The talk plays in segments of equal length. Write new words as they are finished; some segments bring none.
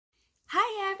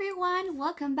everyone!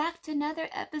 Welcome back to another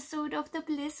episode of the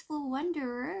Blissful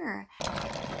Wanderer.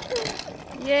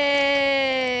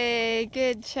 Yay!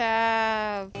 Good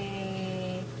job!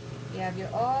 Hey, you have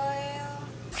your oil.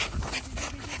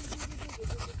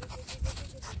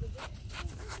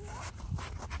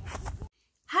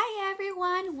 Hi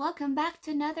everyone! Welcome back to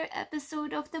another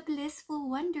episode of the Blissful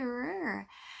Wanderer.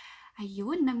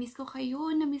 Ayun, namiss ko kayo.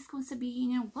 Namiss kong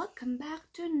sabihin niyo, welcome back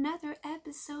to another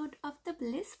episode of the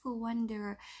Blissful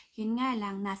Wanderer. Yun nga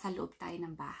lang, nasa loob tayo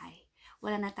ng bahay.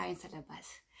 Wala na tayo sa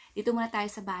labas. Dito muna tayo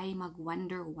sa bahay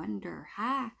mag-wonder,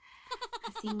 ha?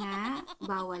 Kasi nga,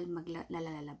 bawal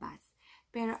maglalabas.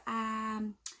 Pero,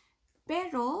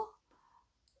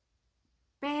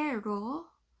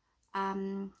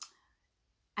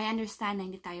 I understand na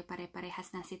hindi tayo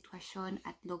pare-parehas ng sitwasyon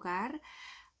at lugar.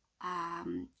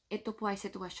 Ito po ay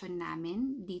sitwasyon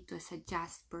namin dito sa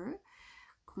Jasper,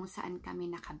 kung saan kami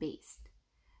naka-based.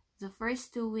 The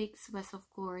first 2 weeks was of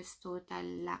course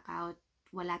total lockout.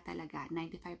 Wala talaga.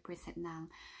 95%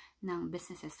 ng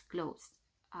businesses closed.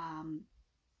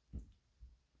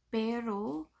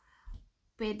 Pero,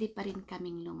 pwede pa rin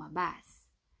kaming lumabas.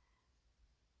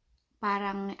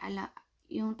 Parang,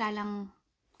 yung talang,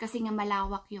 kasi nga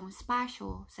malawak yung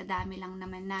spasyo, sa dami lang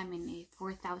naman namin,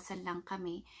 4,000 lang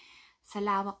kami. Sa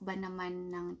lawak ba naman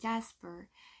ng Jasper,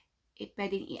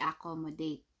 pwedeng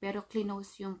i-accommodate. Pero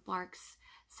close yung parks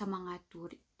sa mga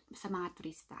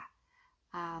turista.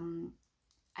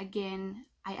 Again,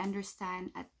 I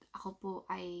understand at ako po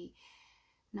ay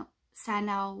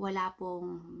sana wala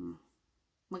pong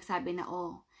magsabi na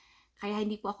kaya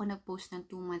hindi po ako nag-post ng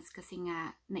 2 months kasi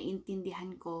nga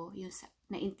naintindihan ko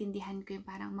yung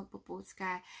parang magpo-post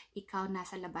ka, ikaw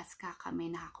nasa labas ka,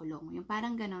 kami nakakulong. Yung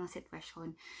parang gano'n ang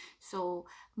sitwasyon. So,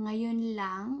 ngayon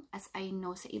lang, as I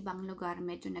know, sa ibang lugar,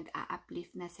 medyo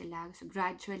nag-a-uplift na sila. So,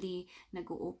 gradually,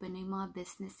 nag-o-open na yung mga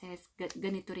businesses.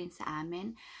 Ganito rin sa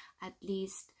amin. At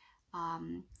least,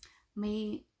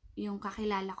 may, yung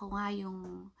kakilala ko nga,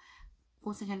 yung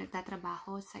kung saan siya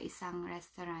nagtatrabaho sa isang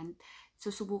restaurant,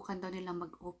 susubukan daw nilang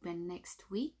mag-open next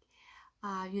week.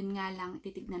 Yun nga lang,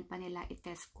 titignan pa nila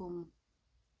i-test kung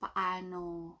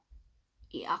paano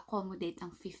i-accommodate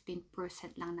ang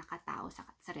 15% lang nakatao sa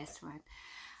restaurant.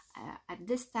 At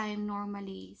this time,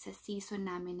 normally, sa season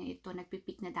namin na ito,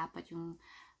 nagpipik na dapat yung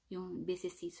busy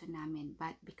season namin.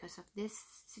 But because of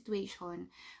this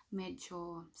situation,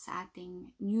 medyo sa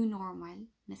ating new normal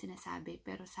na sinasabi,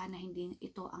 pero sana hindi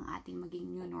ito ang ating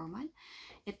maging new normal.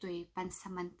 Ito ay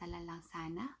pansamantala lang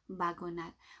sana, bago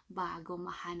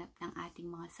mahanap ng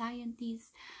ating mga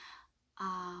scientists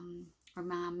or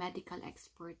mga medical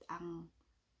expert ang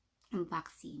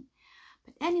vaccine.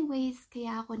 But anyways,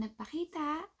 kaya ako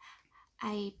nagpakita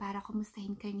ay para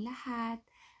kumustahin kayong lahat.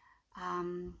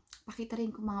 Pakita rin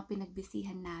ko mga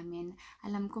pinagbisihan namin.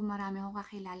 Alam ko marami akong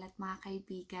kakilala at mga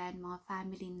kaibigan, mga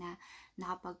family na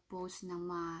nakapag-post ng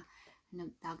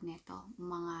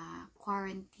mga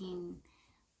quarantine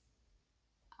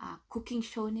cooking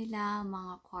show nila,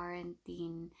 mga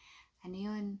quarantine,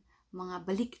 mga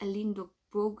balik-alindog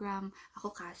program.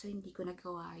 Ako kaso hindi ko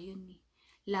nagawa yun eh.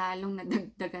 Lalong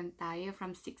nadagdagan tayo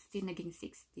from 60 naging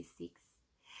 66.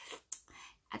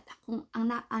 At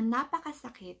ang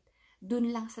napakasakit,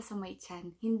 dun lang sa may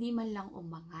tiyan, hindi man lang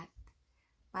umangat.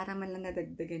 Para man lang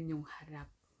nadagdagan yung harap.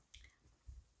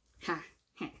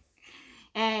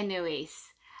 Anyways,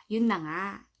 yun na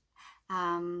nga.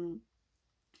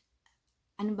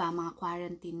 Mga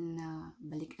quarantine na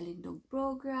balik-alindog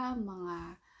program,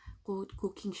 mga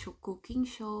cooking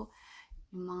show,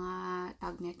 yung mga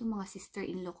mga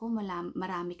sister-in-law ko,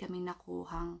 marami kaming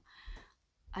nakuhang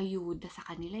ayuda sa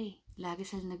kanila eh. Lagi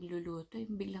sila nagluluto,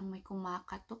 biglang may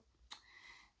kumakatok.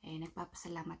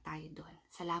 Nagpapasalamat tayo doon.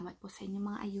 Salamat po sa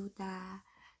inyong mga ayuda.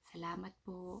 Salamat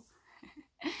po.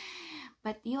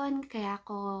 But yun, kaya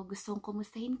ko gustong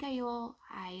kumustahin kayo.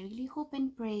 I really hope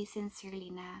and pray sincerely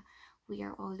na we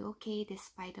are all okay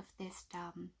despite of this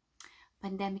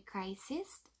pandemic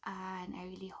crisis. And I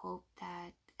really hope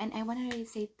that, and I want to really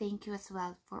say thank you as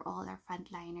well for all our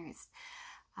frontliners.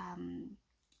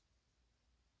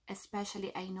 Especially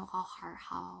I know how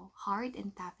hard and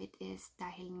tough it is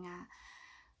dahil nga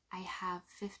I have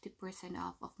 50%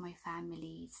 off of my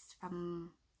families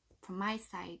from my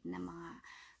side na mga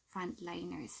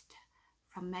frontliners,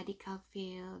 from medical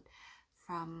field,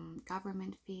 from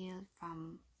government field,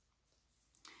 from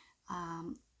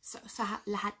sa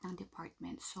lahat ng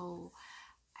department. So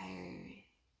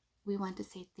we want to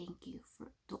say thank you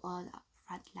to all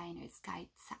frontliners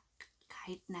kahit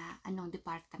na anong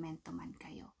departamento man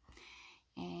kayo.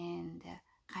 And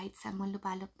kahit sa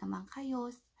malupalop naman kayo,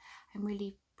 I'm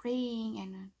really praying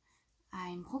and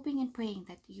I'm hoping and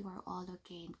praying that you are all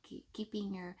okay and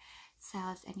keeping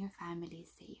yourselves and your family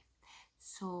safe.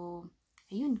 So,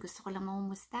 ayun, gusto ko lang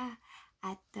mamumusta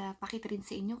at pakita rin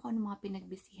sa inyo kung ano mga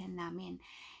pinagbisihan namin.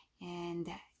 And,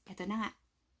 eto na nga.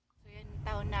 So, yan yung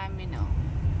taon namin, oh.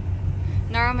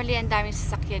 Normally, ang daming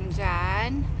sasakyan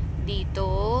dyan.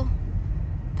 Dito.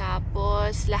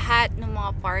 Tapos, lahat ng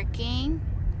mga parking.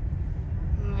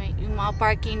 Yung mga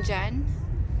parking dyan.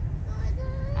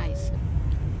 Ay,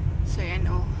 so yan,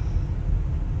 oh.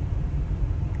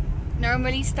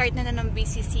 Normally, start na ng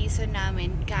busy season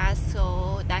namin.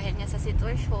 Kaso, dahil nga sa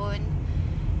sitwasyon,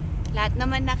 lahat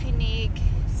naman nakinig.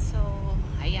 So,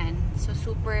 ayan. So,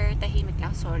 super tahimik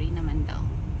lang. Sorry naman daw.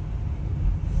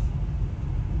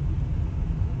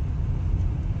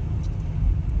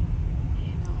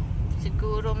 Ayan, oh.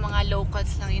 Siguro mga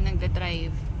locals lang yung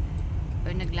nagda-drive o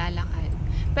naglalakad.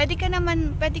 Pwede ka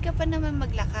pa naman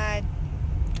maglakad.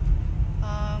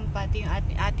 Pati yung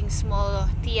ating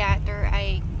small theater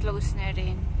ay close na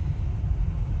rin.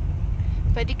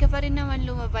 Pwede ka pa rin naman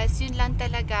lumabas. Yun lang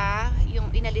talaga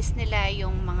yung inalis nila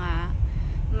yung mga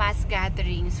mass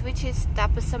gatherings, which is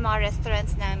tapos sa mga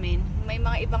restaurants namin, may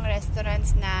mga ibang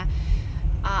restaurants na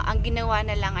ang ginawa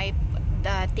na lang ay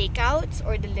takeouts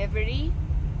or delivery.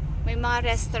 May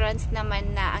mga restaurants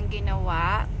naman na ang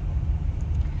ginawa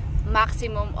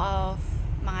maximum of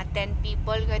mga 10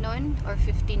 people ganun or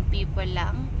 15 people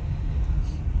lang.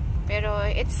 Pero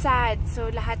it's sad.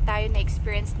 So lahat tayo na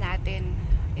experience natin.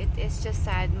 It is just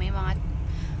sad. May mga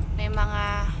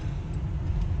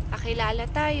kakilala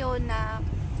tayo na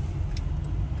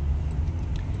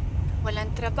walang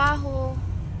trabaho.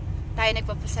 Tayo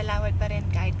nagpapasalamat pa rin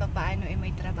kahit papaano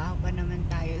may trabaho pa naman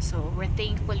tayo. So we're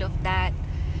thankful of that.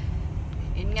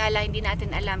 Yun nga lang, hindi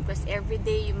natin alam because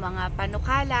everyday yung mga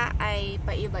panukala ay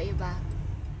paiba-iba.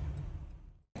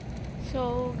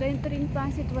 So, ganito rin po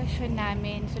ang sitwasyon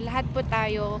namin. So, lahat po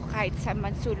tayo, kahit sa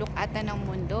mansulok ata ng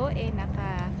mundo,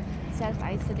 naka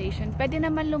self-isolation. Pwede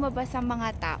naman lumabas ang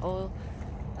mga tao.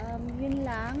 Yun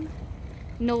lang.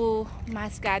 No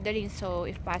mass gathering. So,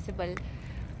 if possible,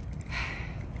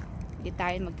 hindi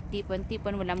tayo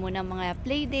magtipon-tipon. Wala muna mga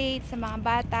playdates sa mga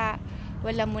bata.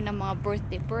 Wala muna mga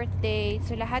birthday.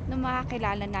 So, lahat ng mga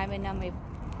kilala namin na may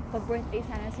pag-birthday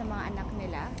sana sa mga anak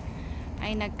nila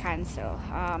ay nag-cancel.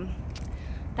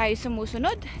 Tayo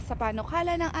sumusunod sa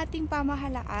panukala ng ating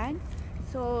pamahalaan.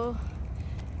 So,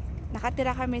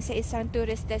 nakatira kami sa isang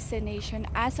tourist destination.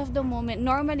 As of the moment,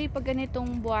 normally pag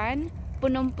ganitong buwan,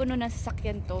 punong-puno ng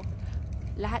sasakyan to.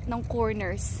 Lahat ng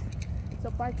corners.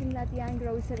 So, parking lot yan,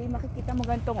 grocery. Makikita mo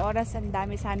gantong oras, ang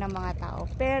dami sana mga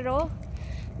tao. Pero,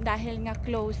 dahil nga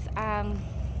close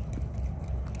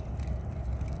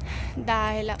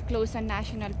ang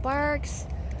national parks,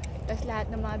 tapos lahat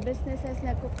ng mga businesses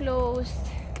nagko-close,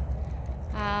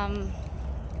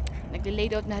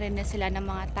 nagle-laid out na rin na sila ng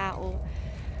mga tao.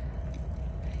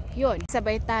 Yun,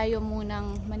 sabay tayo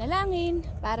munang manalangin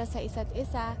para sa isa't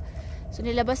isa. So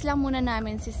nilabas lang muna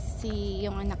namin si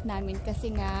yung anak namin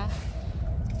kasi nga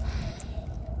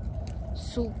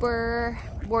super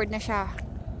bored na siya.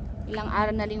 Ilang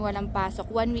araw na rin walang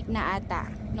pasok. 1 week na ata.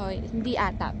 No, hindi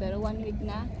ata, pero 1 week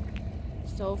na.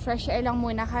 So, fresh air lang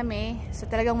muna kami. So,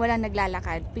 talagang walang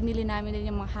naglalakad. Pinili namin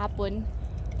din yung mga hapon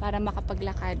para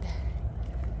makapaglakad.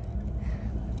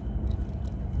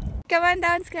 Come on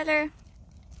down, Skeller.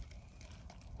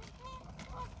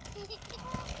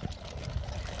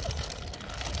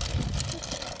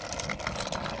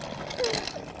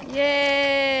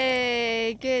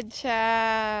 Yay! Good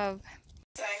job!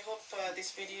 I hope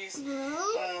this video is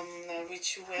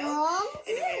reach you well.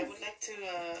 Anyway, I would like to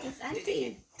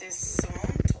dedicate this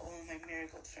song to all my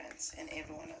marigold friends and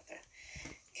everyone out there.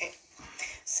 Okay.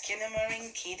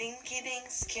 Skinnamarink, kidding,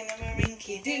 skinnamarink,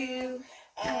 doo.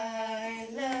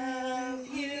 I love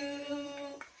you.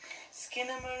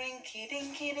 Skinnamarink,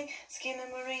 kidding,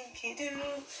 skinnamarink,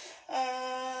 doo.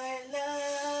 I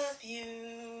love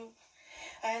you.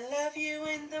 I love you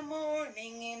in the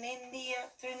morning and in the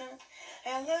afternoon.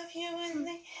 I love you in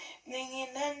the evening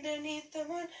and underneath the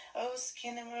moon. Oh,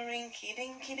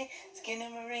 skinnamarink-doo,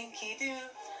 skinnamarink-doo.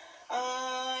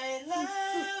 I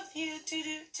love you,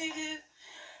 to-do.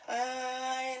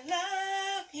 I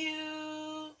love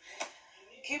you.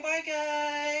 Okay, bye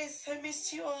guys. I missed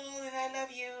you all and I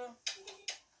love you.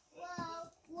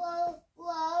 Whoa.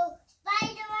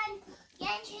 Spider-Man,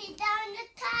 get you down the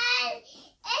tile.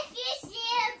 If you see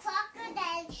a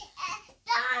crocodile,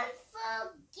 don't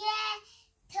forget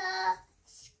to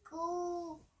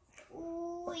school.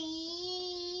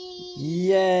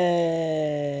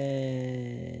 Yay!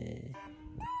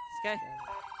 Sky.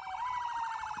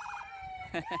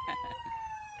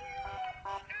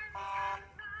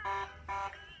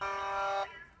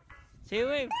 Say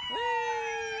wave.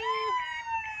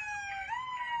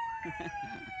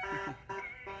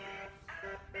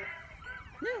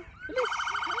 No, please.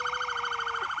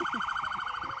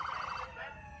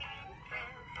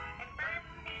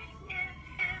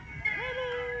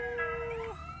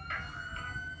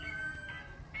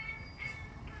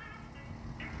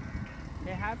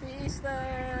 Say happy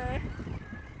Easter.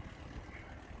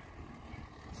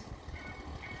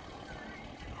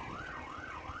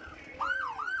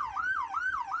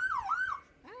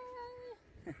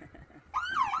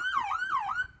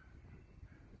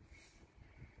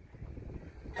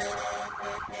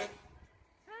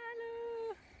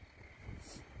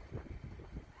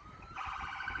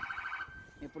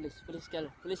 Police girl,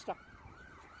 police truck.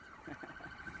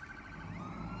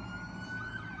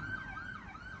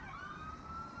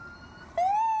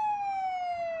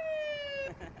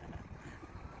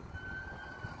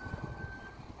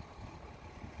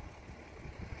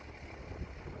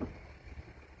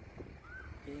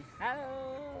 Okay,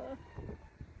 hello.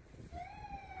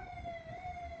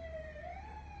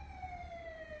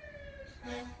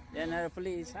 Yan are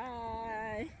police.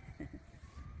 Hi.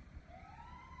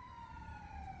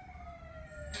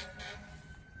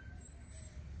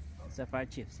 Sa fire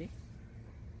chief, see?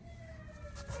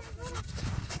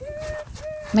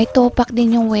 May topak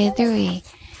din yung weather eh.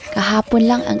 Kahapon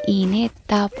lang ang init.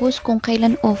 Tapos kung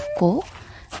kailan off ko,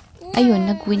 ayun,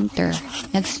 nag-winter,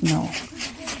 nag-snow.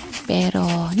 Pero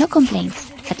no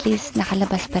complaints. At least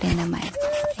nakalabas pa rin naman.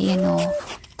 Ayan o.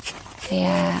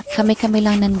 Kaya kami-kami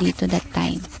lang nandito that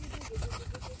time.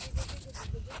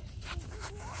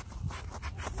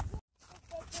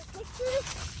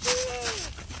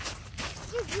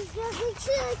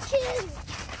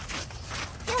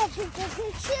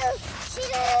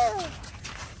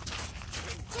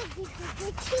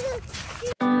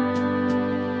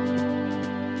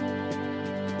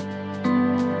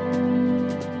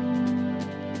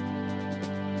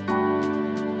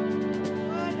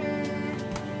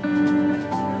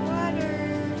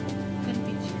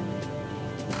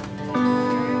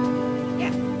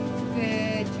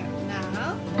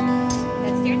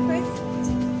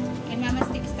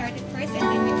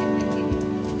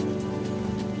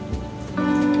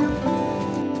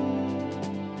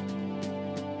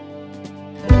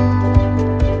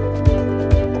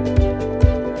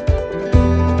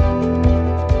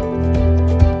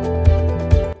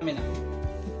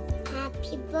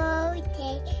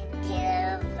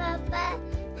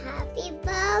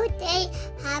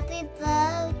 Happy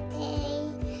birthday.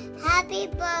 Happy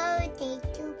birthday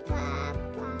to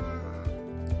Papa.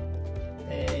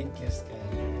 Thank you,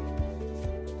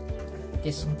 Skyler.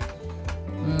 Kiss.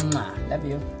 Mwah. Love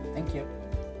you. Thank you.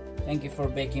 Thank you for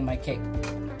baking my cake.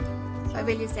 What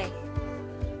will you say?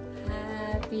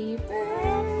 Happy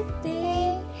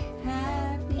birthday.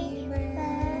 Happy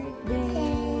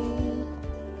birthday.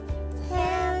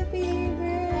 Happy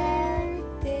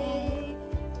birthday,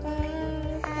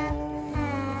 Papa.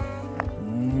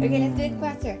 Okay, let's do it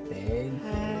faster.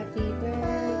 Happy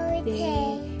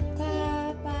birthday,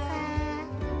 Papa.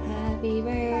 Happy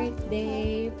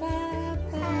birthday,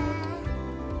 Papa.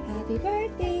 Happy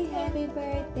birthday, happy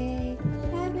birthday,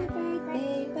 happy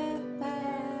birthday, Papa.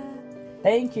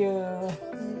 Thank you.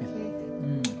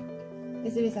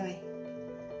 Let's do this away.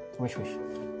 Wish. You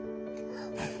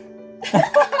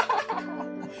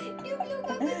blew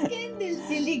up the candle,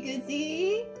 silly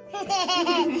kasi.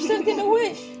 You're still gonna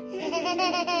wish.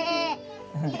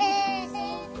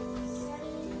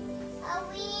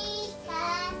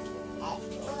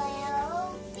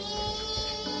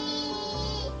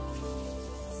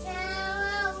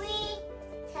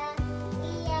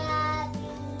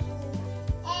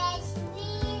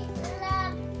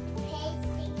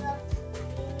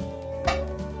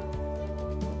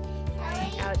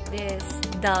 Out this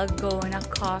dalgona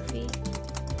coffee.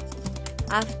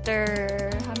 After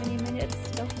how many minutes?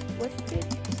 What's it?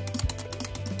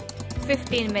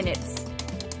 15 minutes.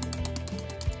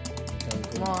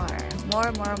 More,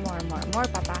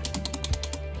 Papa.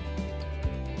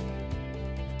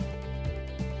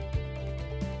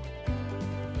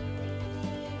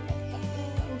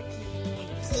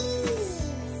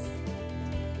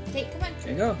 Hey, come on.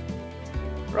 There you go.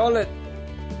 Roll it.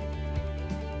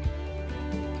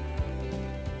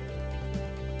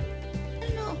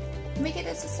 No, make it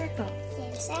as a circle.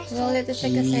 Roll it as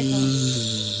like a circle.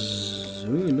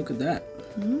 Ooh, look at that.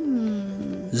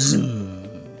 Mm. Zoom.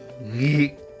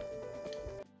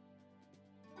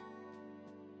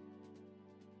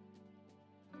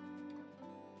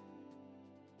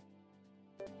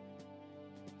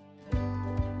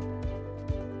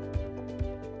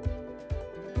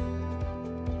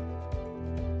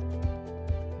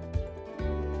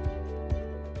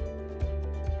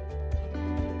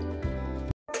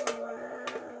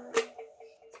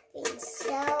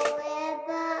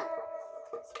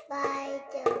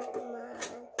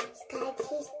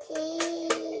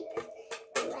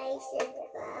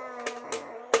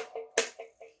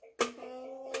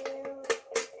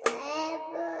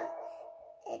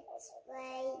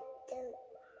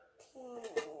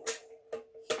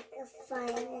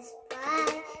 find us by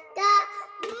the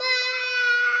man.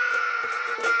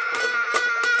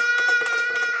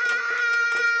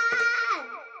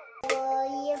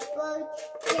 Roll your boat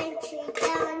gently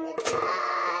down the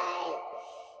tide.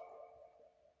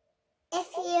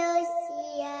 If you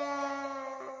see a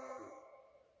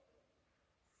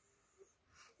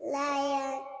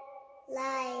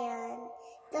lion,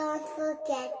 don't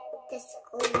forget the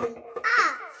school.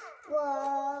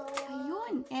 Whoa.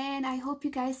 Ayun. And I hope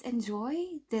you guys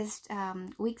enjoy this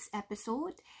week's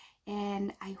episode.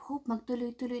 And I hope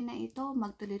magtuloy-tuloy na ito.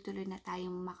 Magtuloy-tuloy na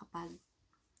tayong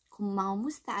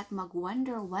kumumusta at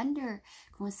mag-wonder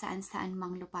kung saan-saan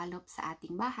mang lupalop sa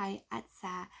ating bahay at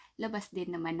sa labas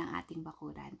din naman ng ating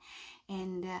bakuran.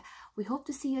 And we hope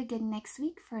to see you again next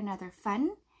week for another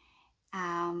fun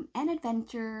and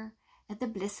adventure at the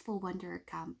Blissful Wanderer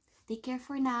Camp. Take care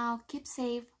for now. Keep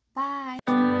safe. Bye!